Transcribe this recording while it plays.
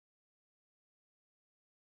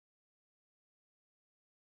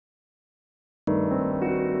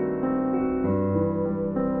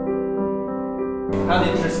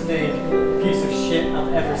uninteresting piece of shit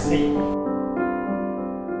I've ever seen.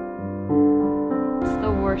 It's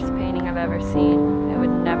the worst painting I've ever seen. I would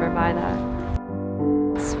never buy that.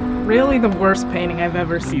 It's really the worst painting I've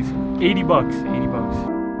ever seen. 80 bucks, 80 bucks.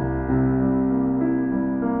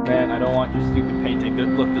 Man, I don't want your stupid painting.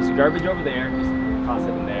 Look, there's garbage over there. Just toss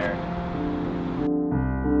it in there.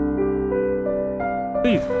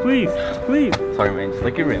 Please, please, please. Sorry, man. Just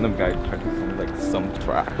like a random guy trying to sound like some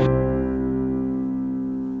trash.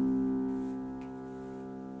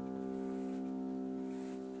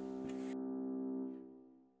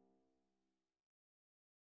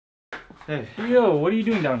 Hey. Yo, what are you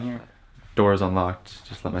doing down here? Door's unlocked.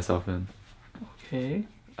 Just let myself in. Okay.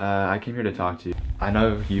 I came here to talk to you. I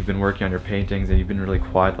know you've been working on your paintings and you've been really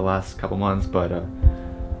quiet the last couple months, but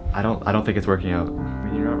I don't think it's working out. I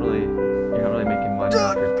mean, you're not really making money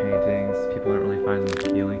off your paintings. People aren't really finding them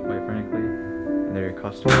appealing, quite frankly, and they're your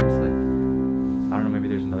customers. Like, I don't know, maybe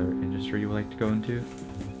there's another industry you would like to go into.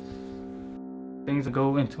 Things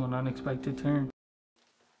go into an unexpected turn.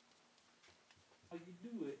 How you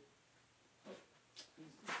do it?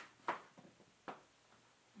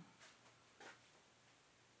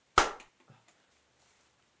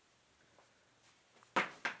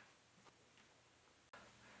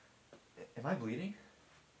 Am I bleeding?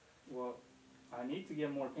 Well, I need to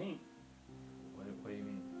get more paint. What do you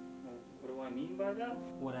mean? What do I mean by that?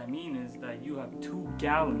 What I mean is that you have 2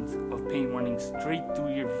 gallons of paint running straight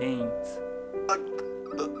through your veins.